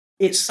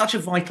It's such a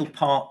vital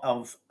part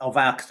of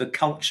the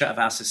culture, of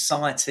our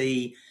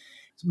society.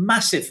 It's a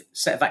massive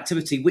set of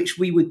activity, which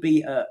we would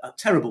be a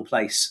terrible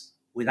place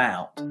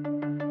without.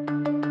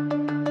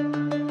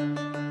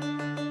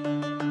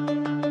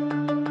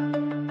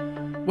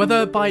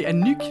 Whether by a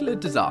nuclear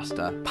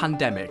disaster,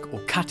 pandemic,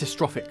 or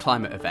catastrophic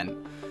climate event,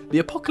 the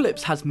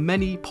apocalypse has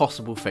many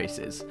possible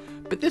faces.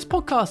 But this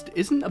podcast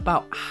isn't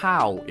about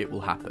how it will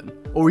happen,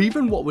 or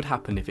even what would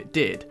happen if it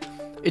did.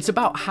 It's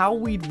about how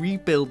we'd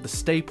rebuild the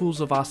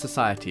staples of our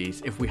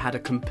societies if we had a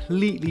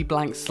completely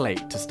blank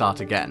slate to start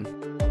again.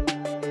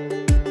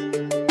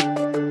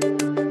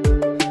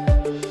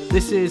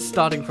 This is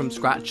Starting From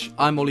Scratch.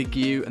 I'm Ollie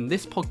Guillou, and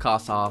this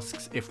podcast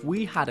asks, if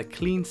we had a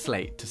clean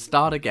slate to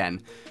start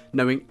again,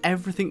 knowing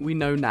everything we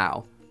know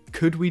now,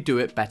 could we do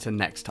it better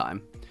next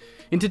time?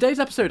 In today's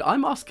episode,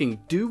 I'm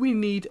asking, do we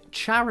need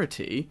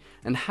charity,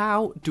 and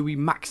how do we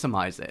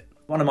maximise it?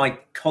 One of my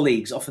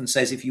colleagues often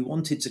says if you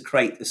wanted to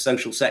create the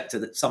social sector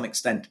that to some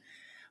extent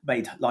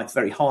made life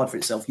very hard for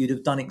itself, you'd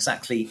have done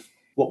exactly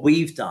what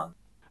we've done.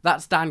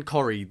 That's Dan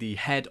Corrie, the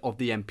head of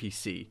the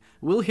NPC.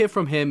 We'll hear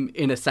from him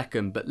in a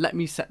second, but let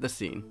me set the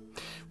scene.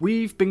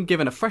 We've been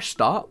given a fresh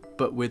start,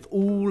 but with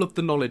all of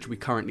the knowledge we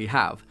currently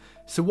have.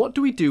 So what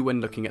do we do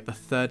when looking at the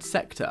third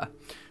sector?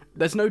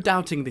 There's no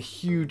doubting the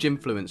huge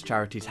influence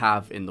charities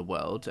have in the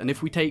world, and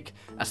if we take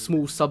a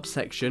small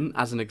subsection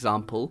as an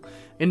example,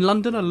 in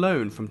London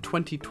alone from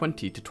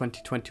 2020 to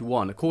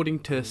 2021, according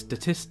to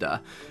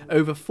Statista,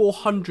 over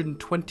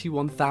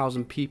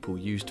 421,000 people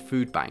used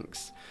food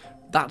banks.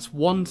 That's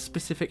one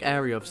specific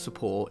area of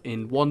support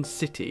in one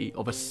city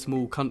of a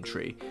small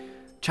country.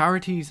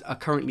 Charities are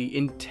currently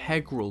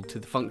integral to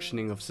the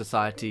functioning of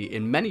society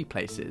in many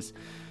places,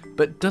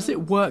 but does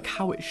it work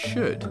how it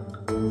should?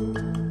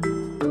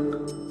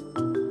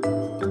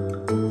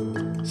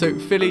 So,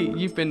 Philly,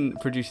 you've been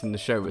producing the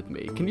show with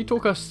me. Can you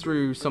talk us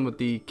through some of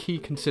the key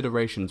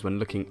considerations when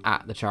looking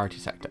at the charity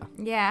sector?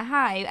 Yeah,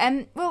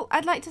 hi. Well,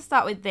 I'd like to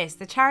start with this.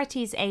 The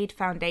Charities Aid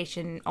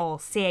Foundation, or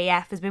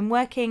CAF, has been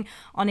working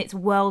on its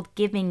World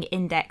Giving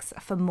Index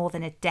for more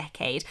than a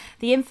decade.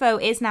 The info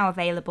is now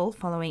available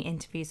following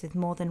interviews with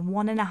more than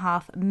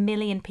 1.5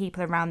 million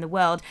people around the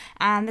world,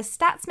 and the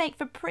stats make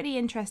for pretty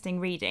interesting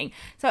reading.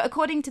 So,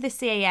 according to the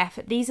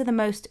CAF, these are the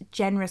most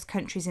generous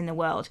countries in the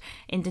world: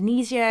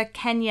 Indonesia,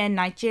 Kenya,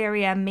 Nigeria,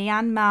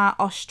 Myanmar,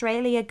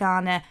 Australia,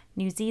 Ghana,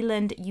 New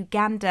Zealand,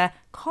 Uganda,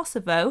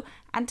 Kosovo,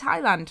 and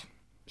Thailand.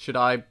 Should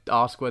I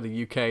ask where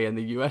the UK and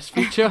the US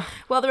feature?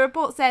 Well, the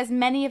report says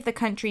many of the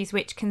countries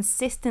which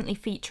consistently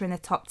feature in the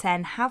top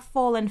 10 have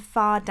fallen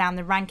far down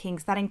the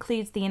rankings. That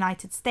includes the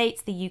United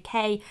States, the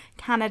UK,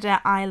 Canada,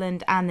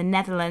 Ireland, and the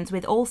Netherlands,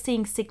 with all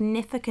seeing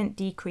significant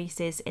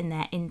decreases in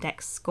their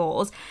index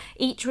scores.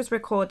 Each was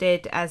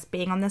recorded as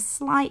being on the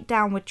slight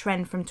downward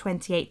trend from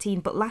 2018,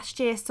 but last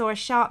year saw a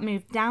sharp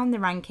move down the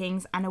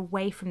rankings and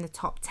away from the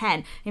top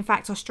 10. In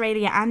fact,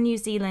 Australia and New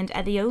Zealand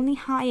are the only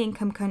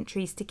high-income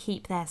countries to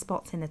keep their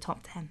spots in the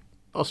top 10.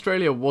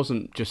 Australia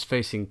wasn't just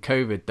facing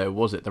COVID though,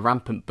 was it? The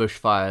rampant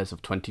bushfires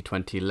of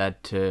 2020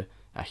 led to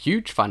a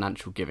huge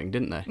financial giving,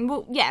 didn't they?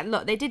 Well, yeah,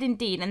 look, they did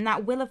indeed, and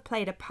that will have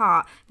played a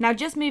part. Now,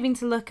 just moving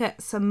to look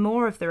at some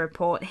more of the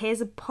report, here's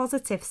a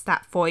positive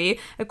stat for you.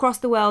 Across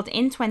the world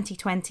in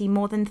 2020,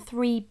 more than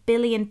 3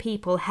 billion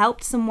people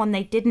helped someone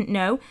they didn't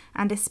know,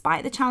 and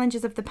despite the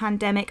challenges of the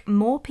pandemic,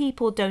 more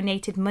people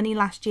donated money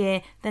last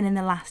year than in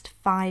the last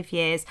 5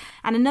 years.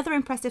 And another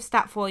impressive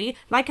stat for you,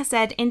 like I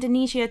said,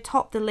 Indonesia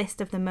topped the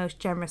list of the most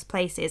generous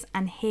places,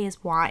 and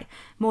here's why.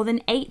 More than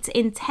 8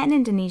 in 10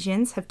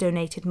 Indonesians have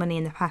donated money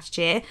in the past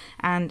year,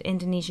 and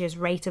Indonesia's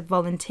rate of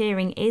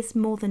volunteering is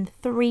more than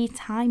 3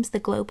 times the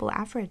global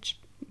average.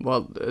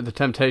 Well, the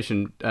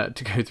temptation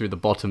to go through the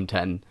bottom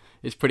 10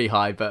 is pretty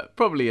high, but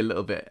probably a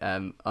little bit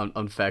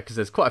unfair, because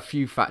there's quite a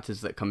few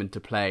factors that come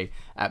into play,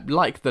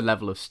 like the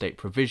level of state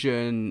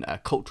provision,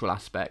 cultural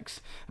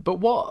aspects. But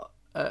what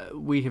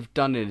we have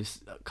done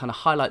is kind of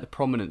highlight the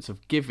prominence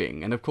of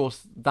giving, and of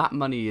course that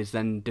money is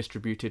then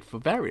distributed for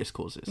various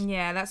causes.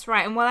 Yeah, that's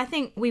right. And while I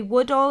think we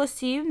would all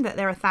assume that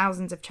there are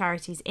thousands of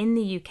charities in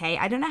the UK,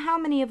 I don't know how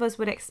many of us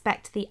would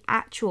expect the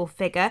actual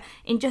figure.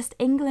 In just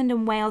England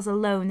and Wales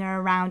alone, there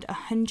are around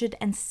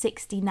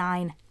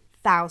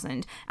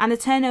 169,000, and the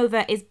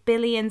turnover is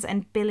billions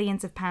and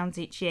billions of pounds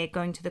each year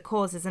going to the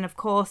causes, and of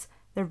course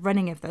the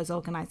running of those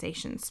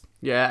organisations.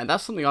 Yeah, and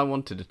that's something I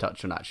wanted to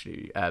touch on,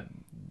 actually,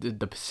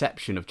 the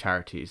perception of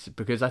charities,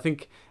 because I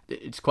think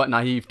it's quite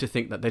naive to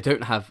think that they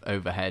don't have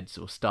overheads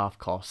or staff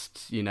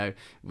costs. You know,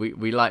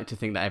 we like to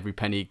think that every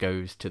penny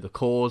goes to the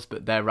cause,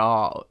 but there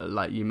are,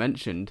 like you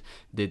mentioned,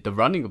 the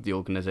running of the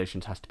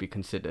organisations has to be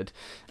considered,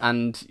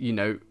 and, you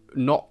know,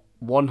 not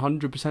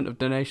 100% of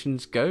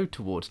donations go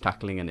towards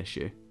tackling an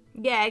issue.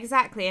 Yeah,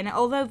 exactly. And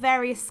although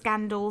various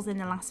scandals in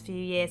the last few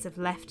years have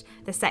left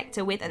the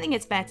sector with, I think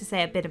it's fair to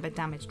say, a bit of a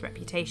damaged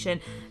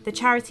reputation, the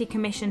Charity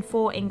Commission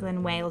for England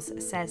and Wales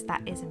says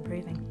that is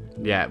improving.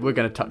 Yeah, we're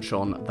going to touch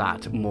on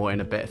that more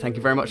in a bit. Thank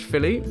you very much,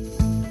 Philly.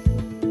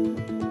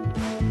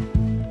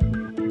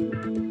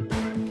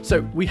 So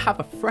we have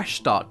a fresh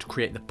start to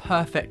create the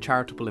perfect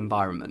charitable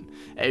environment,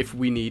 if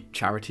we need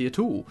charity at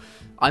all.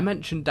 I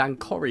mentioned Dan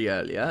Corry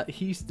earlier.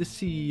 He's the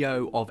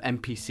CEO of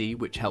MPC,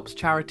 which helps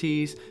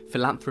charities,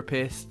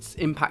 philanthropists,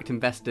 impact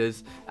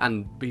investors,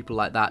 and people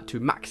like that to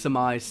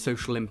maximise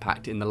social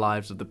impact in the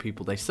lives of the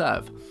people they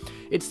serve.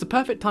 It's the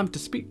perfect time to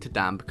speak to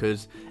Dan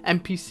because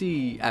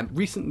MPC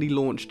recently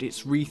launched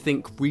its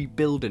Rethink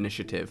Rebuild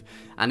initiative,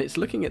 and it's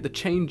looking at the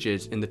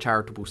changes in the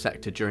charitable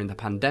sector during the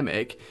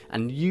pandemic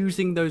and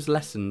using those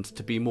lessons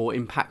to be more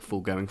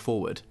impactful going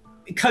forward.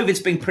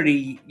 COVID's been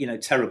pretty,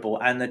 terrible,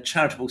 and the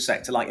charitable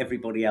sector, like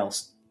everybody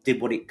else,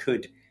 did what it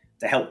could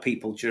to help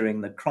people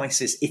during the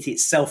crisis. It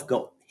itself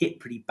got hit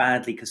pretty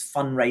badly because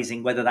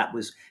fundraising, whether that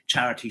was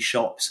charity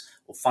shops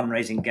or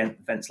fundraising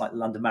events like the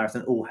London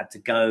Marathon, all had to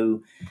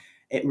go.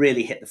 It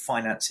really hit the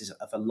finances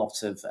of a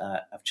lot of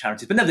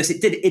charities. But nevertheless,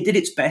 it did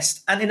its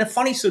best, and in a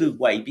funny sort of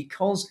way,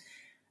 because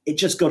it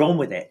just got on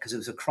with it because it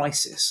was a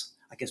crisis.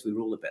 I guess we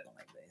were all a bit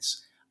like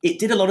this. It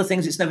did a lot of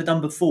things it's never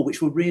done before,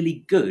 which were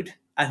really good.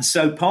 And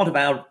so part of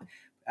our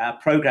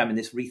program in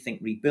this Rethink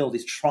Rebuild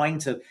is trying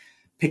to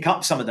pick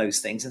up some of those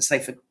things and say,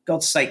 for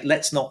God's sake,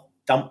 let's not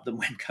dump them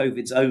when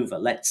COVID's over.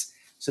 Let's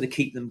sort of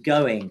keep them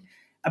going.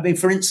 I mean,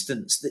 for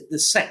instance, the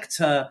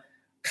sector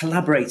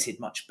collaborated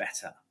much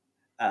better,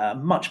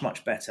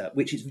 much better,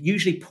 which is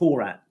usually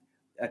poor at.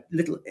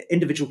 Little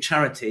individual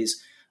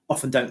charities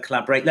often don't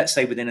collaborate. Let's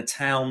say within a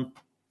town,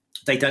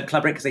 they don't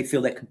collaborate because they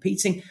feel they're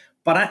competing.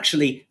 But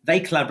actually, they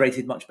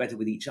collaborated much better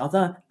with each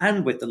other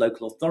and with the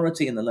local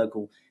authority and the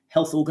local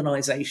health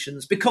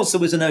organisations because there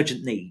was an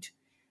urgent need.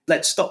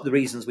 Let's stop the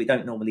reasons we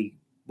don't normally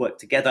work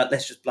together.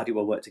 Let's just bloody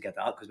well work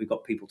together because we've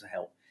got people to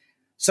help.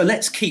 So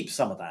let's keep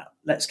some of that.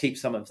 Let's keep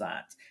some of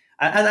that.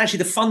 And actually,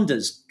 the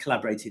funders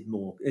collaborated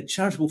more.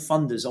 Charitable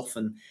funders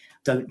often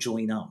don't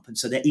join up. And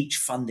so they're each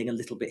funding a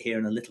little bit here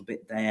and a little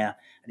bit there.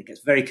 And it gets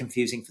very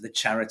confusing for the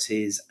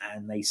charities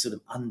and they sort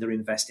of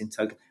underinvest in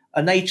total.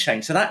 And they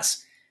change. So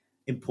that's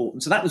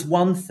important. So that was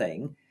one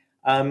thing.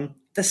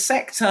 The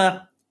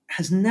sector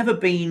has never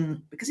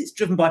been, because it's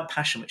driven by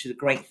passion, which is a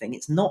great thing.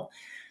 It's not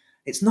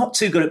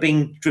too good at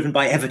being driven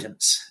by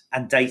evidence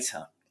and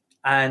data.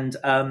 And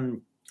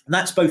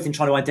that's both in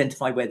trying to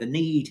identify where the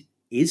need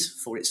is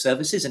for its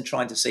services and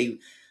trying to see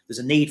there's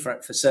a need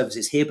for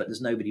services here, but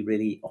there's nobody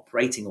really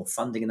operating or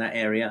funding in that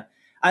area.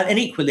 And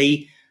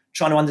equally,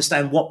 trying to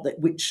understand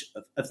which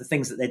of the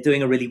things that they're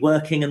doing are really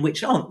working and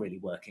which aren't really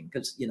working,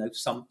 because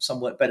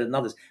some work better than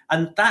others.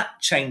 And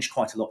that changed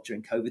quite a lot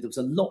during COVID. There was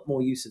a lot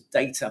more use of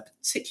data,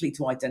 particularly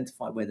to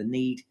identify where the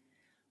need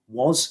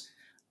was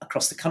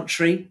across the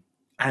country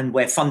and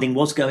where funding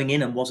was going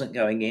in and wasn't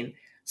going in.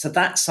 So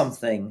that's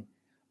something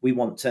we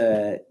want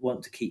to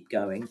keep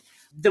going.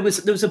 There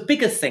was a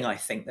bigger thing, I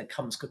think, that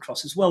comes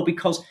across as well,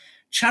 because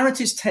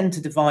charities tend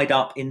to divide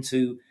up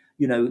into,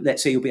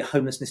 let's say you'll be a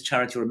homelessness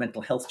charity or a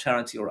mental health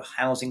charity or a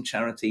housing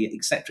charity,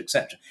 et cetera, et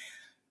cetera.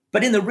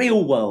 But in the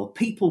real world,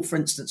 people, for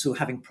instance, who are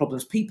having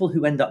problems, people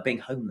who end up being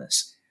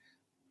homeless,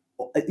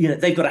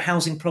 they've got a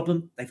housing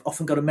problem. They've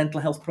often got a mental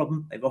health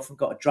problem. They've often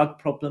got a drug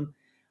problem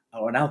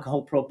or an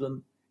alcohol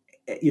problem,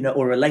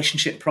 or a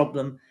relationship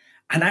problem.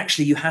 And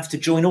actually, you have to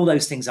join all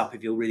those things up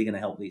if you're really going to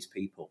help these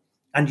people.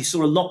 And you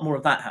saw a lot more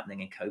of that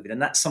happening in COVID.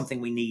 And that's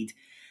something we need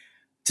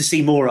to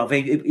see more of.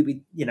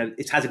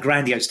 It has a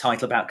grandiose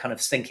title about kind of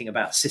thinking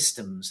about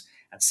systems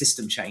and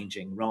system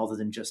changing rather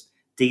than just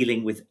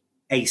dealing with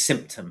a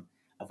symptom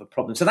of a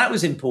problem. So that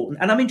was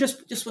important. And I mean,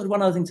 just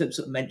one other thing to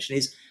sort of mention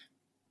is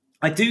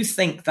I do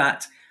think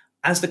that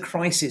as the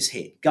crisis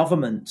hit,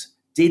 government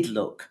did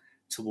look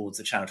towards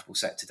the charitable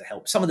sector to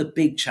help. Some of the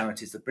big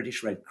charities, the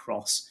British Red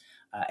Cross,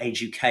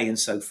 Age UK and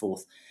so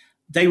forth,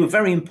 they were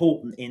very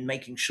important in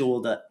making sure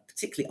that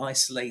particularly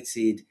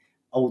isolated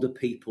older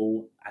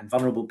people and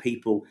vulnerable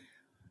people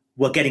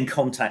were getting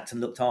contact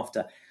and looked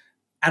after.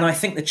 And I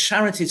think the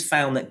charities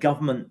found that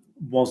government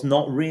was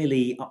not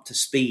really up to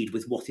speed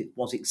with what it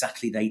was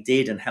exactly they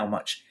did and how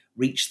much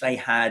reach they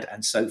had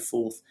and so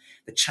forth.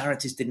 The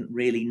charities didn't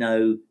really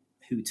know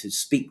who to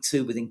speak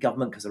to within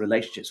government because the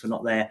relationships were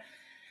not there.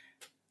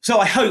 So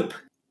I hope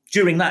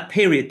during that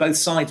period, both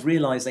sides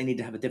realised they need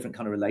to have a different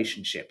kind of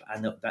relationship,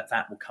 and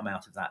that will come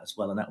out of that as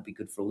well, and that will be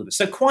good for all of us.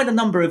 So quite a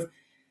number of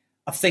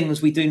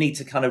things we do need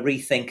to kind of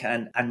rethink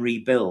and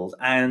rebuild.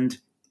 And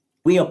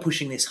we are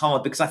pushing this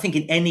hard because I think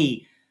in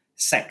any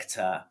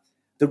sector,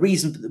 the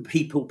reason that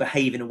people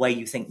behave in a way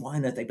you think, why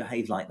don't they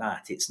behave like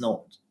that? It's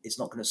not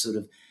going to sort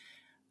of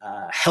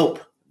help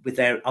with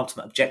their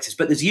ultimate objectives.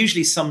 But there's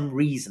usually some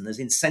reason, there's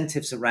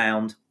incentives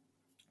around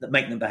that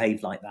make them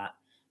behave like that.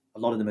 A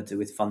lot of them are to do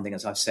with funding,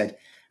 as I've said.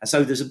 And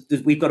so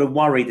we've got to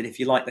worry that if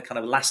you like the kind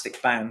of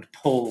elastic band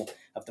pull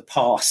of the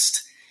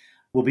past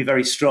will be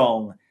very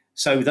strong.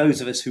 So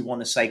those of us who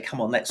want to say, come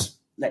on, let's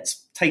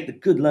take the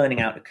good learning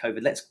out of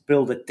COVID, let's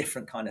build a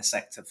different kind of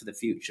sector for the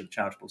future of the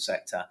charitable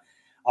sector,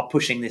 are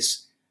pushing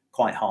this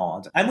quite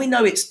hard. And we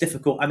know it's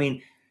difficult. I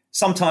mean,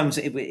 sometimes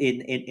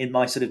in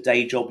my sort of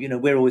day job,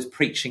 we're always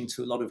preaching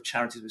to a lot of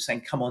charities. We're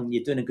saying, come on,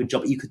 you're doing a good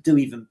job, but you could do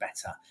even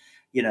better.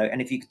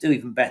 And if you could do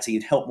even better,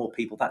 you'd help more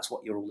people. That's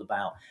what you're all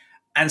about.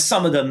 And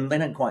some of them, they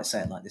don't quite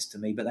say it like this to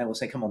me, but they will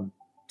say, come on,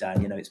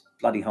 Dan, it's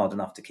bloody hard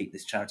enough to keep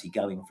this charity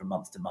going from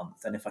month to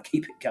month. And if I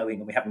keep it going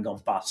and we haven't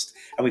gone bust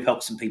and we've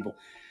helped some people,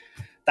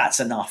 that's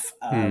enough.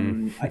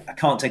 I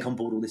can't take on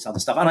board all this other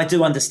stuff. And I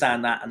do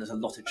understand that, and there's a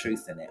lot of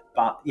truth in it.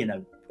 But,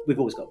 we've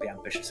always got to be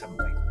ambitious, haven't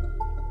we?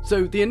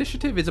 So the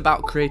initiative is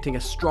about creating a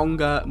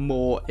stronger,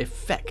 more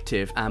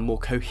effective and more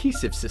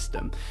cohesive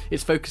system.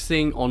 It's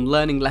focusing on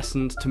learning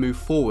lessons to move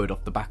forward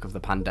off the back of the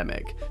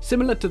pandemic,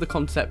 similar to the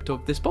concept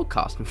of this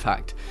podcast, in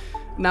fact.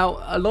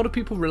 Now, a lot of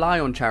people rely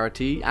on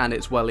charity and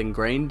it's well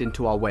ingrained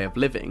into our way of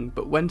living,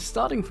 but when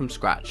starting from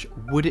scratch,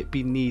 would it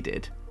be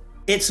needed?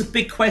 It's a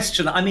big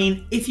question. I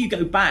mean, if you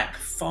go back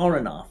far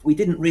enough, we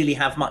didn't really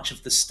have much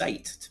of the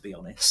state, to be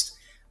honest.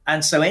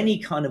 And so any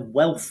kind of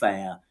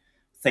welfare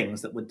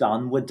things that were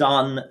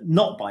done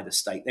not by the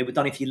state. They were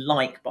done, if you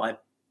like, by a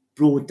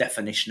broad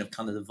definition of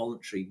kind of the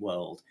voluntary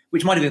world,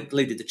 which might have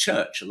included the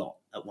church a lot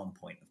at one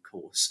point, of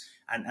course.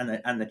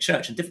 And the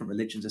church and different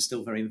religions are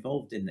still very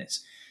involved in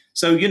this.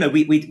 So,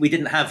 we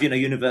didn't have,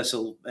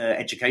 universal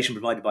education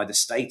provided by the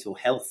state or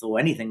health or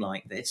anything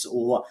like this,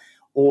 or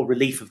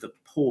relief of the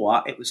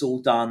poor. It was all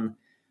done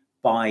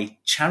by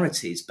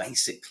charities,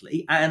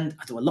 basically. And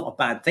there were a lot of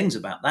bad things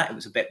about that. It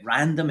was a bit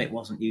random. It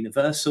wasn't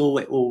universal.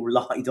 It all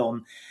relied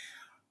on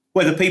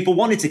whether people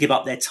wanted to give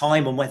up their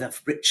time and whether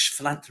rich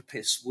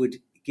philanthropists would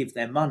give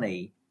their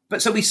money.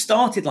 But so we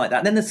started like that.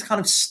 And then this kind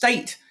of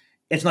state,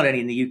 it's not only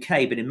in the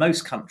UK, but in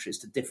most countries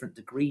to different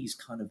degrees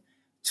kind of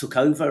took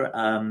over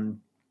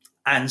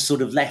and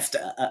sort of left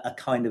a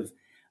kind of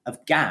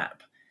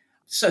gap.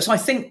 So I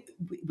think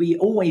we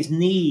always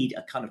need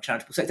a kind of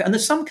charitable sector. And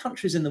there's some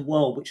countries in the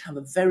world which have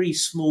a very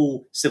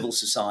small civil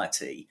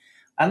society,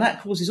 and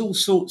that causes all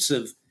sorts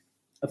of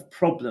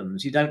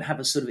problems. You don't have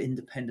a sort of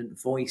independent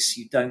voice.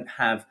 You don't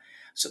have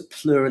sort of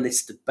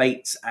pluralist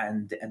debates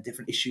and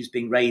different issues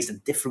being raised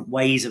and different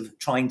ways of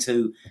trying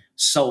to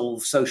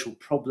solve social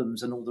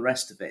problems and all the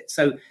rest of it.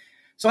 So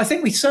I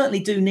think we certainly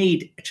do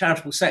need a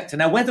charitable sector.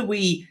 Now,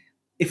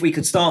 if we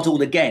could start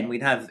all again,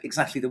 we'd have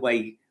exactly the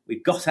way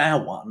we've got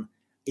our one,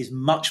 is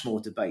much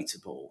more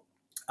debatable.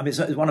 I mean,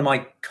 one of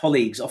my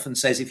colleagues often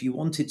says, if you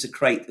wanted to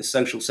create a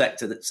social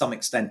sector that to some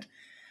extent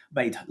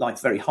made life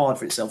very hard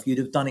for itself, you'd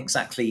have done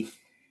exactly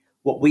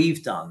what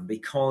we've done,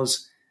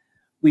 because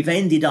we've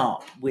ended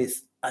up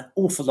with an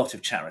awful lot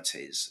of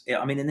charities.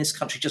 I mean, in this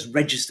country, just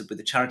registered with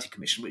the Charity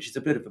Commission, which is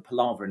a bit of a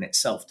palaver in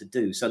itself to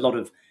do. So a lot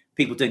of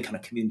people doing kind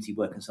of community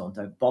work and so on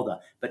don't bother.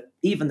 But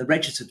even the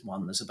registered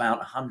one, there's about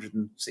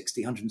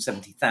 160,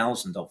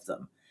 170,000 of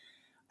them.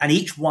 And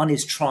each one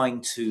is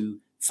trying to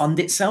fund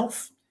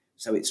itself.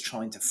 So it's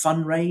trying to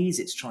fundraise,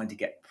 it's trying to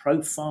get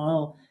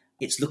profile,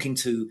 it's looking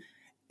to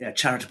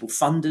charitable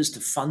funders to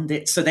fund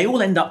it. So they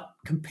all end up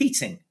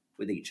competing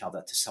with each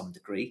other to some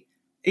degree,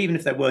 even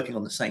if they're working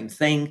on the same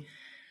thing.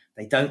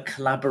 They don't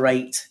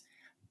collaborate,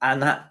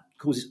 and that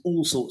causes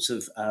all sorts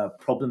of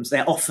problems.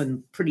 They're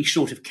often pretty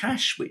short of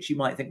cash, which you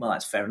might think, well,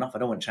 that's fair enough. I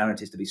don't want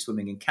charities to be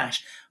swimming in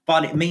cash,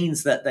 but it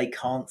means that they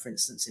can't, for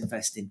instance,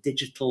 invest in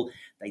digital.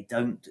 They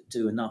don't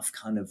do enough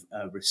kind of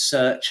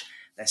research.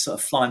 They're sort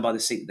of flying by the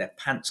seat of their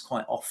pants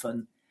quite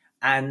often.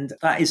 And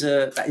that is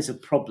a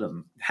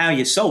problem. How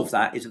you solve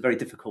that is a very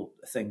difficult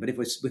thing. But if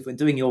we're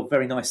doing your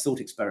very nice thought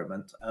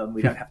experiment,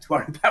 we don't have to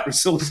worry about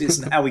resources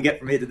and how we get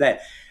from here to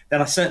there,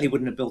 then I certainly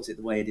wouldn't have built it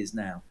the way it is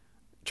now.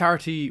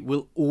 Charity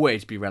will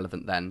always be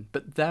relevant then,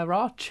 but there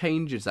are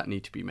changes that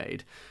need to be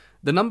made.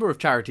 The number of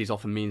charities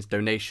often means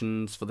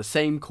donations for the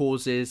same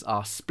causes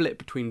are split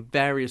between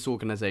various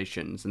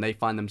organisations, and they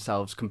find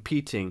themselves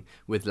competing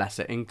with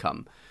lesser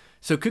income.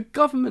 So could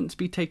governments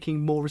be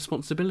taking more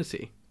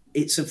responsibility?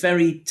 It's a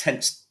very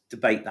tense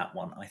debate, that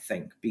one, I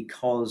think,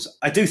 because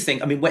I do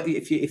think, I mean,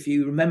 if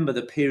you remember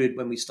the period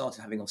when we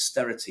started having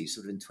austerity,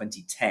 sort of in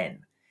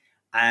 2010,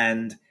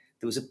 and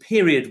there was a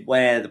period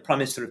where the Prime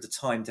Minister of the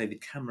time,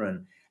 David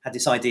Cameron, had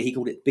this idea, he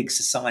called it big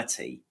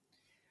society.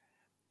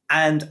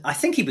 And I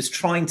think he was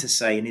trying to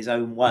say in his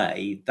own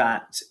way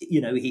that,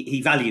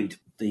 he valued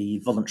the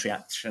voluntary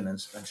action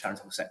and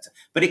charitable sector,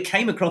 but it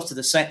came across to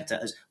the sector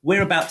as,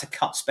 we're about to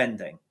cut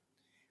spending.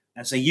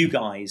 And so you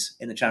guys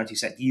in the charity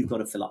sector, you've got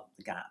to fill up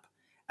the gap.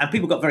 And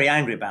people got very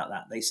angry about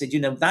that. They said,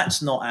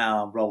 that's not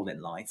our role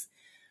in life.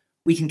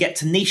 We can get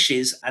to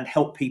niches and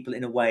help people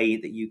in a way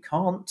that you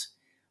can't.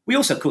 We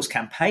also, of course,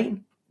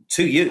 campaign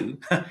to you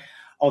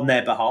on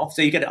their behalf.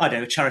 So you get,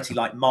 a charity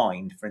like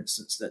Mind, for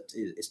instance, that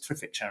is a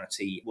terrific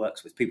charity,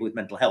 works with people with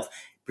mental health,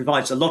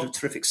 provides a lot of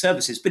terrific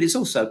services, but it's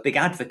also a big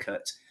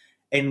advocate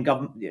in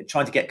government,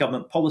 trying to get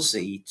government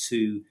policy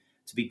to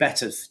be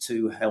better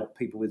to help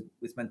people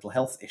with mental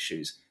health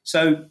issues.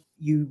 So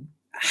you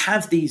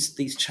have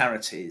these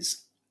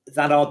charities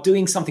that are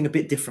doing something a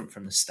bit different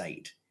from the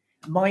state.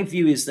 My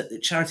view is that the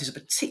charities are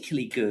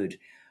particularly good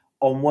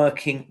on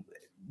working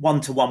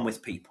one-to-one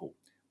with people,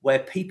 where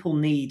people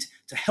need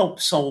to help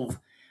solve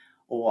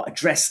or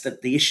address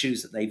the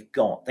issues that they've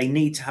got. They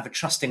need to have a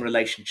trusting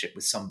relationship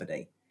with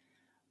somebody.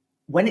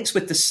 When it's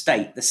with the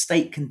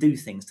state can do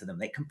things to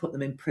them. It can put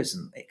them in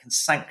prison. It can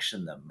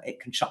sanction them. It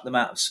can shut them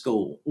out of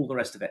school, all the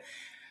rest of it.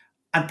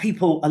 And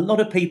a lot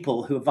of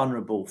people who are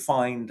vulnerable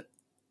find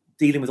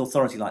dealing with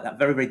authority like that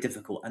very, very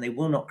difficult, and they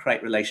will not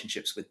create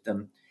relationships with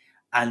them.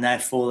 And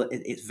therefore,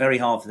 it's very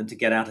hard for them to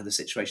get out of the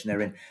situation they're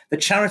in. The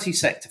charity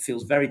sector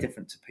feels very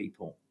different to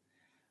people.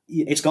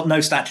 It's got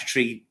no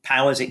statutory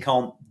powers. It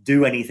can't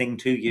do anything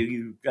to you.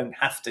 You don't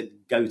have to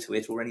go to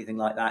it or anything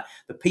like that.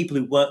 The people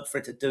who work for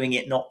it are doing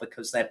it not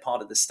because they're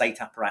part of the state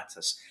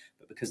apparatus,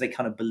 but because they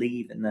kind of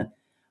believe in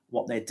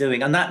what they're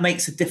doing. And that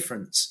makes a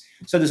difference.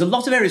 So there's a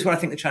lot of areas where I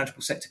think the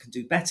charitable sector can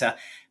do better.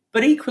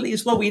 But equally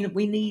as well,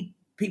 we need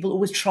people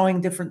always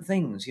trying different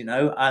things.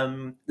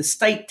 The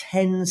state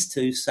tends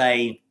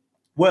to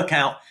work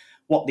out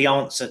what the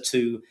answer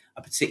to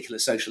a particular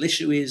social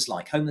issue is,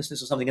 like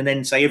homelessness or something, and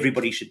then say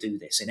everybody should do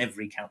this in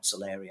every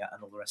council area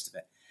and all the rest of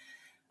it.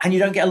 And you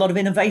don't get a lot of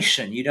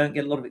innovation. You don't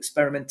get a lot of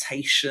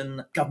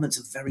experimentation. Governments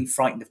are very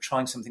frightened of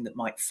trying something that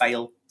might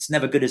fail. It's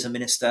never good as a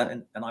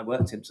minister, and I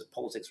worked in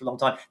politics for a long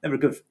time, never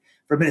good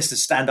for a minister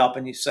to stand up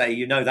and you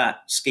say, that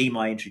scheme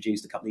I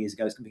introduced a couple of years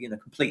ago is going to be a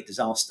complete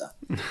disaster.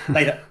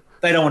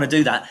 They don't want to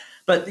do that.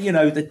 But,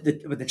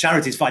 the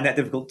charities find that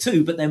difficult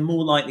too, but they're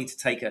more likely to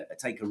take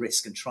a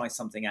risk and try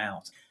something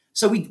out.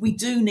 So we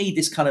do need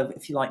this kind of,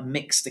 if you like,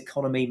 mixed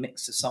economy,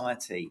 mixed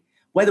society.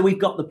 Whether we've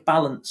got the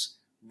balance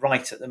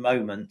right at the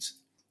moment,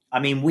 I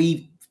mean,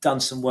 we've done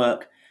some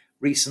work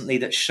recently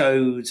that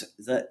showed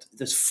that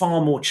there's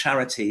far more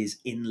charities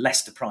in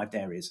less deprived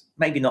areas.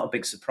 Maybe not a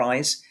big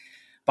surprise,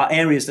 but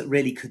areas that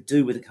really could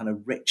do with a kind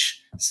of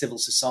rich civil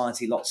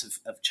society, lots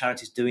of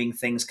charities doing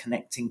things,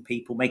 connecting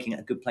people, making it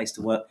a good place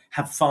to work,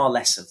 have far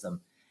less of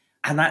them.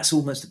 And that's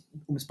almost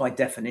by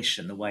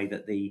definition the way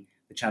that the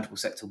charitable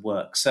sector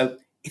works. So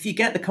if you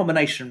get the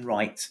combination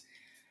right,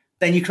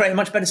 then you create a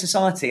much better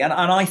society. And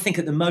I think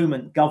at the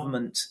moment,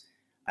 government,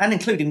 and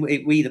including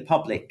we, the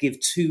public, give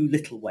too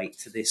little weight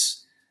to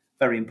this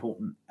very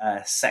important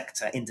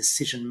sector in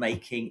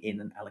decision-making,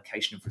 in an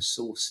allocation of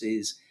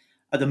resources.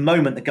 At the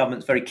moment, the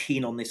government's very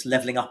keen on this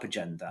levelling up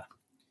agenda,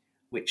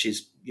 which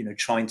is,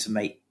 trying to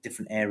make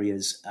different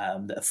areas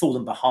that have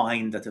fallen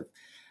behind, that have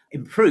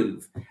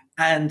improved.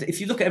 And if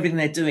you look at everything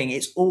they're doing,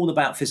 it's all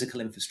about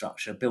physical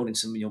infrastructure, building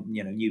some,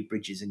 new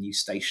bridges and new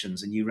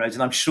stations and new roads.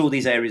 And I'm sure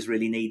these areas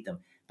really need them.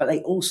 But they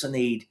also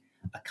need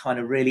a kind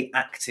of really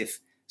active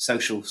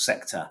social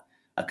sector,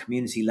 a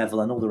community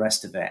level and all the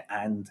rest of it.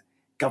 And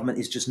government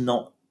is just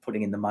not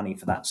putting in the money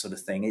for that sort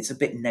of thing. It's a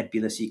bit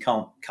nebulous. You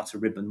can't cut a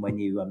ribbon when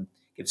you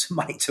give some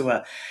money to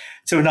a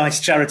nice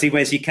charity,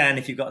 whereas you can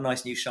if you've got a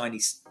nice new shiny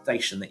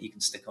station that you can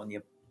stick on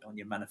your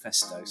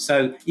manifesto.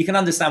 So you can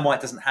understand why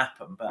it doesn't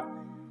happen,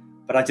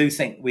 but I do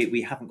think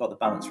we haven't got the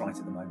balance right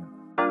at the moment.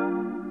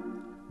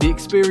 The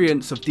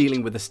experience of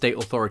dealing with a state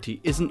authority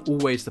isn't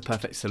always the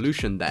perfect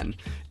solution then.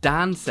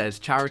 Dan says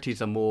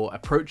charities are more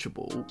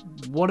approachable.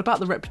 What about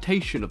the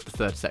reputation of the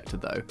third sector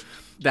though?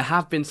 There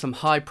have been some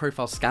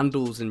high-profile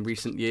scandals in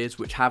recent years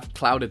which have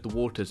clouded the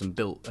waters and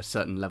built a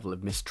certain level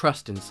of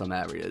mistrust in some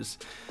areas.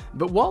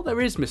 But while there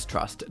is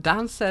mistrust,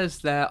 Dan says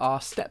there are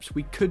steps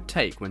we could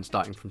take when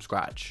starting from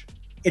scratch.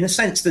 In a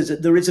sense,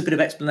 there is a bit of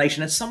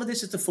explanation, and some of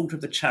this is the fault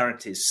of the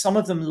charities. Some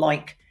of them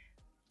like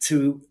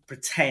to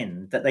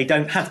pretend that they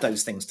don't have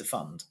those things to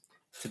fund,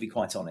 to be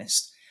quite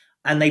honest,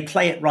 and they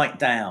play it right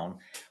down.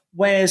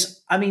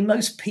 Whereas, I mean,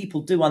 most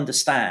people do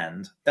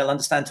understand. They'll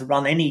understand to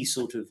run any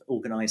sort of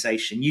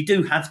organisation. You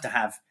do have to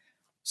have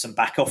some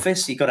back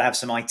office. You've got to have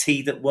some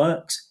IT that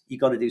works.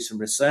 You've got to do some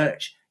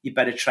research. You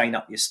better train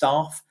up your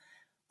staff.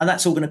 And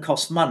that's all going to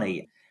cost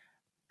money.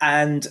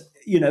 And,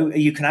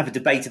 you can have a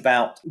debate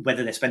about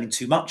whether they're spending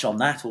too much on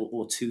that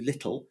or too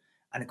little.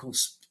 And of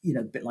course,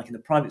 a bit like in the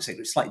private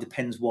sector, it slightly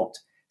depends what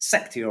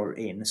sector you're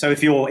in. So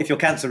if you're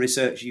Cancer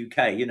Research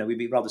UK, we'd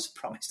be rather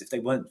surprised if they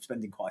weren't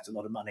spending quite a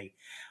lot of money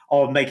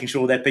on making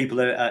sure their people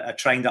are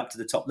trained up to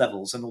the top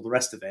levels and all the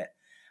rest of it.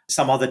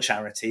 Some other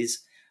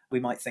charities,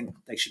 we might think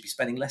they should be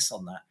spending less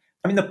on that.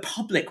 I mean, the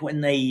public, when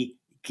they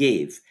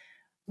give,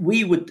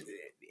 we would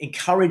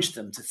encourage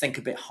them to think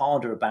a bit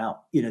harder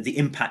about, the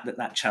impact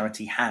that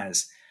charity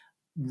has,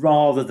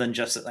 rather than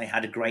just that they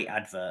had a great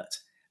advert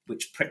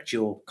which pricked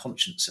your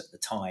conscience at the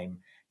time.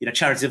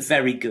 Charities are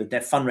very good. Their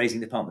fundraising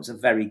departments are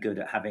very good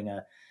at having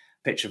a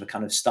picture of a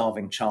kind of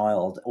starving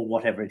child or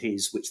whatever it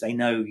is, which they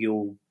know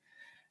you're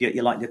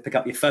likely to pick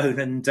up your phone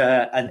and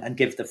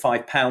give the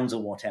 £5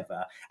 or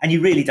whatever. And you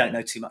really don't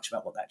know too much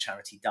about what that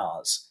charity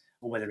does,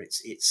 or whether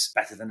it's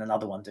better than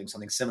another one doing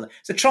something similar.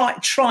 So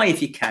try if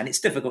you can.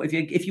 It's difficult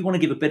if you want to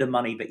give a bit of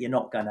money, but you're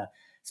not going to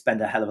spend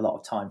a hell of a lot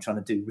of time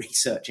trying to do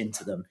research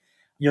into them.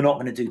 You're not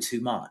going to do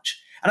too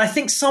much. And I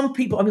think some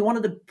people, one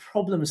of the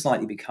problems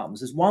slightly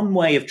becomes, is one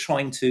way of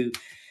trying to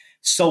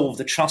solve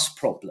the trust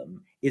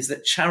problem is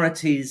that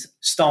charities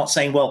start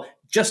saying, well,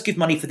 just give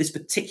money for this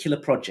particular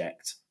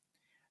project.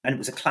 And it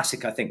was a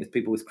classic, I think, with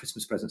people with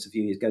Christmas presents a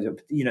few years ago,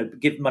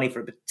 give money for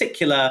a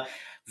particular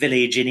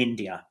village in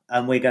India,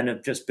 and we're going to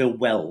just build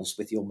wells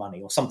with your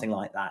money or something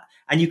like that.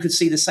 And you could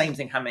see the same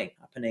thing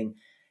happening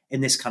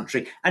in this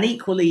country. And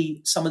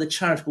equally, some of the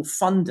charitable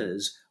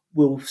funders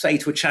will say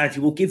to a charity,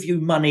 we'll give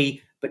you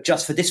money, but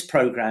just for this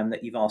program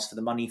that you've asked for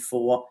the money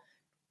for.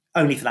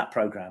 only for that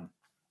programme.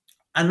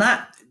 And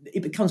that,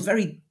 it becomes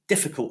very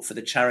difficult for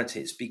the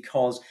charities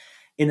because,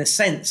 in a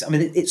sense, I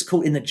mean, it's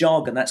called, in the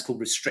jargon, that's called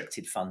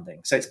restricted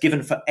funding. So it's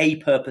given for a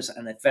purpose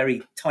and a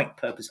very tight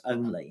purpose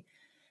only.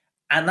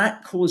 And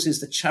that causes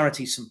the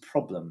charity some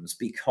problems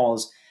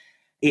because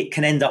it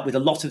can end up with a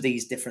lot of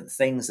these different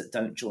things that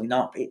don't join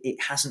up.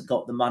 It hasn't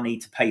got the money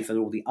to pay for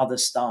all the other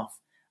stuff.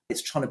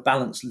 It's trying to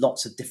balance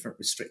lots of different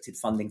restricted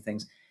funding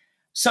things.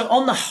 So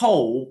on the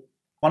whole,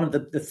 one of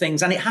the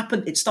things, and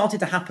it started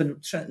to happen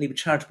certainly with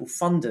charitable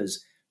funders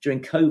during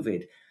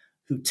COVID,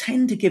 who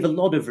tend to give a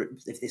lot of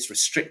this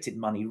restricted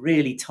money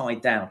really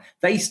tied down.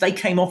 They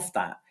came off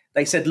that.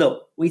 They said,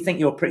 look, we think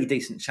you're a pretty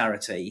decent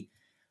charity.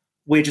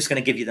 We're just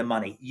going to give you the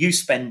money. You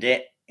spend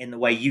it in the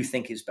way you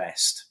think is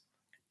best.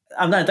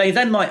 And they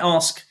then might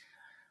ask,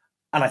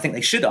 and I think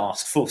they should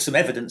ask, for some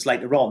evidence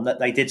later on that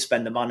they did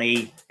spend the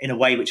money in a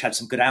way which had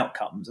some good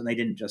outcomes and they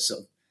didn't just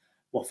sort of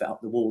waft it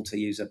up the wall, to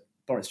use a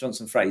Boris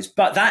Johnson phrase.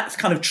 But that's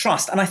kind of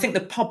trust. And I think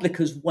the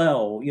public as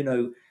well, you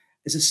know,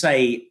 as I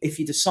say, if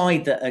you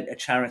decide that a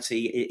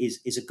charity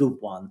is a good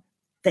one,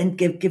 then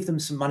give them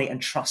some money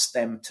and trust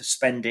them to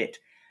spend it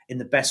in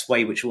the best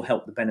way, which will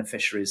help the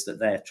beneficiaries that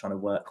they're trying to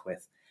work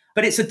with.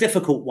 But it's a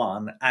difficult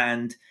one.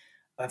 And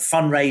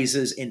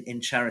fundraisers in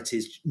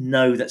charities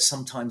know that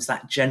sometimes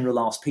that general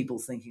ask, people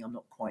thinking, I'm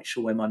not quite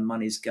sure where my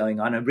money's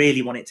going, and I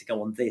really want it to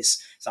go on this,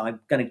 so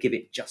I'm going to give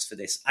it just for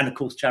this. And of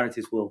course,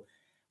 charities will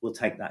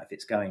take that if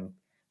it's going.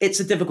 It's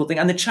a difficult thing.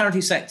 And the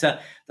charity sector,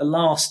 the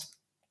last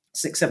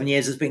 6-7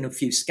 years, has been a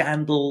few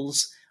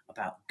scandals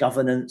about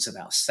governance,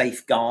 about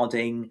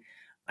safeguarding,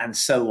 and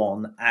so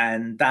on.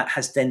 And that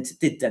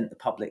did dent the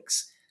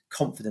public's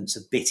confidence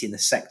a bit in the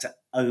sector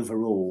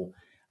overall,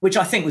 which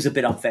I think was a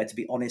bit unfair, to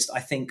be honest. I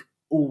think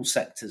all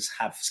sectors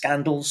have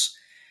scandals.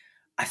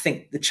 I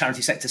think the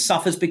charity sector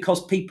suffers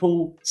because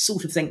people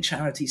sort of think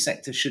charity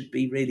sector should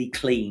be really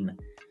clean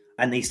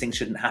and these things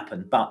shouldn't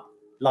happen. But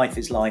life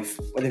is life,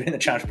 whether in the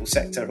charitable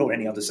sector or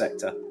any other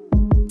sector.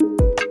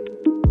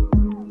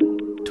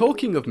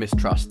 Talking of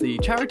mistrust, the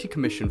Charity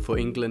Commission for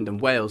England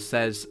and Wales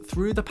says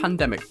through the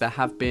pandemic there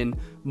have been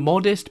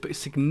modest but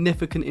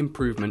significant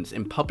improvements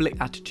in public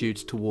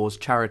attitudes towards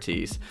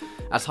charities.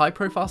 As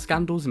high-profile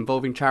scandals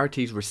involving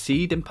charities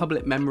recede in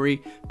public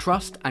memory,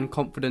 trust and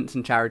confidence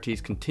in charities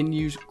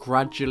continues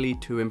gradually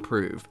to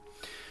improve.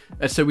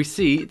 So we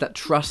see that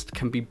trust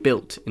can be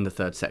built in the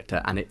third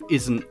sector and it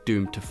isn't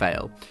doomed to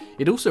fail.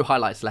 It also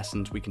highlights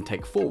lessons we can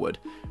take forward: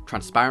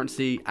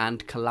 transparency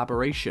and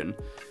collaboration.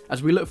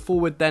 As we look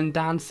forward then,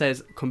 Dan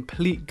says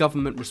complete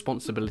government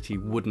responsibility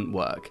wouldn't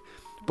work.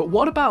 But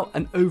what about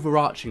an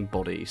overarching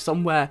body,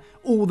 somewhere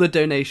all the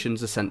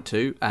donations are sent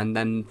to and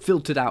then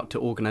filtered out to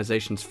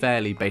organisations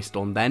fairly based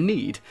on their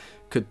need?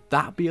 Could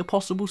that be a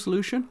possible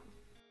solution?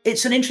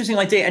 It's an interesting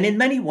idea. And in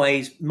many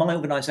ways, my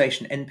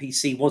organisation,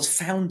 NPC, was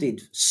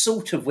founded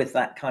sort of with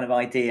that kind of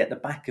idea at the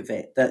back of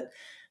it,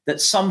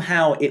 that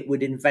somehow it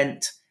would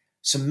invent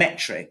some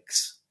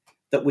metrics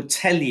that would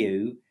tell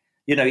you,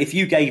 you know, if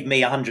you gave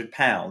me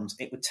 £100,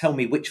 it would tell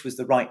me which was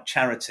the right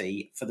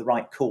charity for the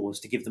right cause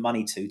to give the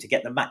money to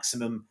get the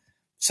maximum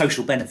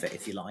social benefit,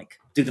 if you like,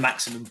 do the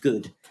maximum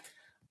good.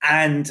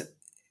 And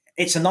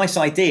it's a nice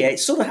idea. It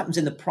sort of happens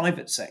in the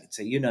private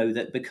sector, you know,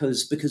 that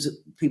because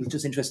people are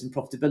just interested in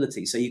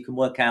profitability. So you can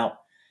work out,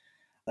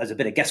 there's a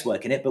bit of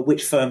guesswork in it, but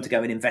which firm to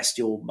go and invest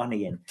your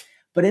money in.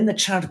 But in the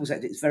charitable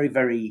sector, it's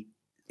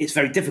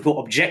very difficult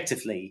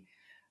objectively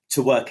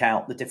to work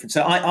out the difference.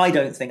 So I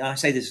don't think, I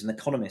say this as an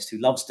economist who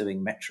loves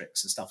doing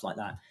metrics and stuff like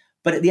that,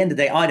 but at the end of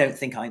the day, I don't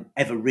think I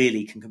ever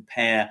really can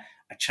compare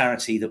a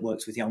charity that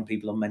works with young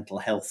people on mental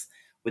health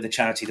with a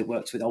charity that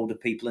works with older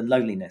people and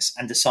loneliness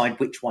and decide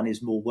which one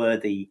is more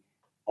worthy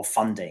of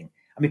funding.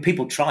 I mean,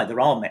 people try,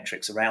 there are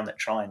metrics around that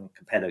try and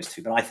compare those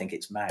two, but I think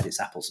it's mad. It's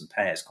apples and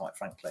pears, quite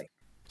frankly.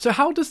 So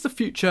how does the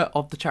future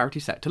of the charity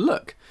sector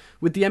look?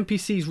 With the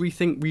NPC's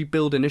Rethink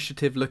Rebuild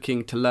initiative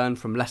looking to learn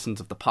from lessons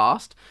of the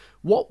past,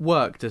 what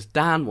work does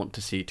Dan want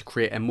to see to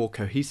create a more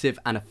cohesive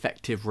and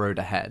effective road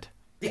ahead?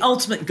 The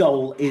ultimate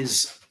goal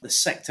is the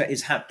sector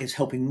is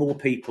helping more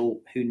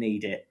people who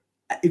need it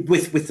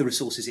with the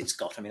resources it's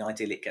got. I mean,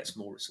 ideally it gets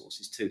more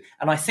resources too.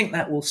 And I think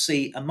that will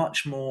see a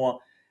much more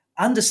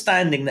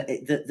understanding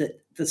that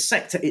the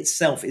sector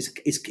itself is,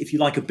 if you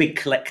like, a big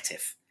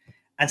collective.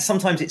 And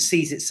sometimes it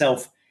sees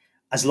itself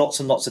as lots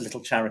and lots of little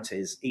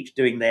charities, each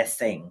doing their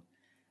thing.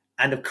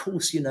 And of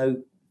course, you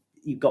know,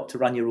 you've got to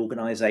run your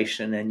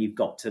organisation and you've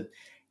got to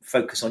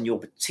focus on your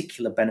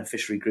particular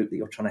beneficiary group that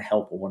you're trying to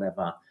help or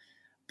whatever.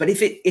 But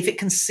if it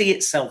can see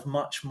itself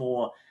much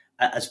more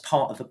as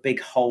part of a big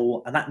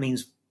whole, and that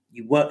means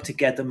you work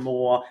together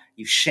more,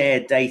 you share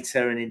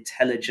data and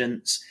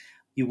intelligence,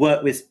 you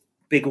work with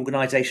big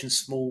organisations,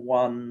 small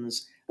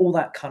ones, all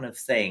that kind of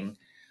thing,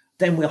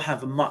 then we'll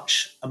have a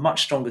much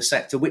stronger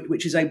sector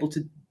which is able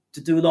to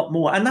do a lot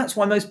more. And that's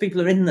why most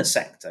people are in the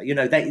sector. You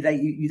know,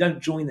 you don't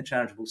join the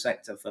charitable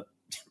sector for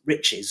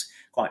riches,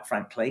 quite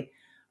frankly.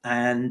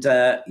 And,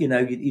 you know,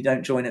 you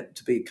don't join it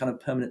to be kind of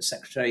permanent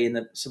secretary in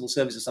the civil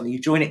service or something. You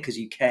join it because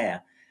you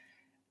care.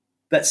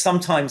 But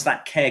sometimes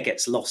that care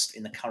gets lost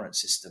in the current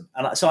system.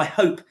 And so I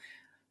hope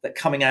that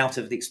coming out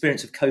of the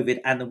experience of COVID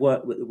and the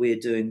work that we're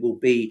doing will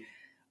be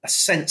a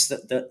sense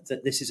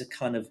that this is a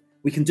kind of,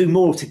 we can do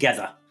more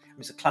together.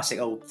 It's a classic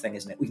old thing,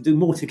 isn't it? We can do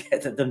more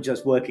together than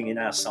just working in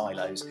our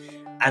silos,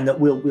 and that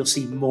we'll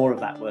see more of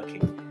that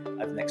working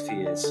over the next few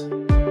years.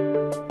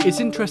 It's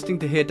interesting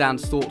to hear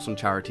Dan's thoughts on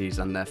charities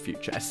and their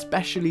future,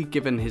 especially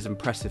given his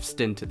impressive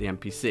stint at the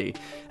MPC.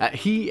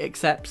 He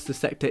accepts the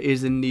sector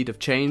is in need of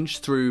change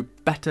through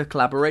better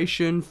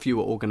collaboration,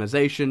 fewer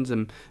organisations,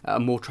 and a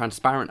more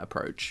transparent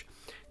approach.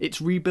 It's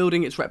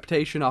rebuilding its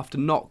reputation after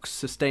knocks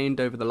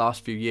sustained over the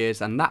last few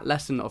years, and that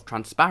lesson of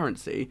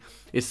transparency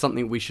is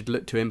something we should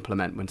look to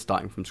implement when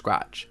starting from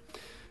scratch.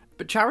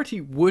 But charity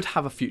would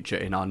have a future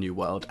in our new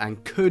world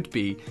and could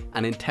be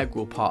an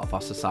integral part of our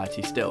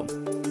society still.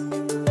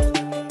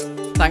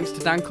 Thanks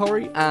to Dan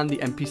Corry and the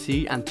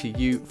MPC, and to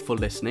you for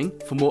listening.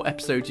 For more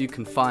episodes you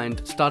can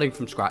find Starting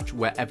From Scratch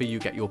wherever you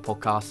get your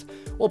podcasts,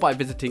 or by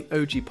visiting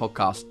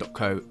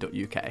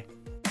ogpodcast.co.uk.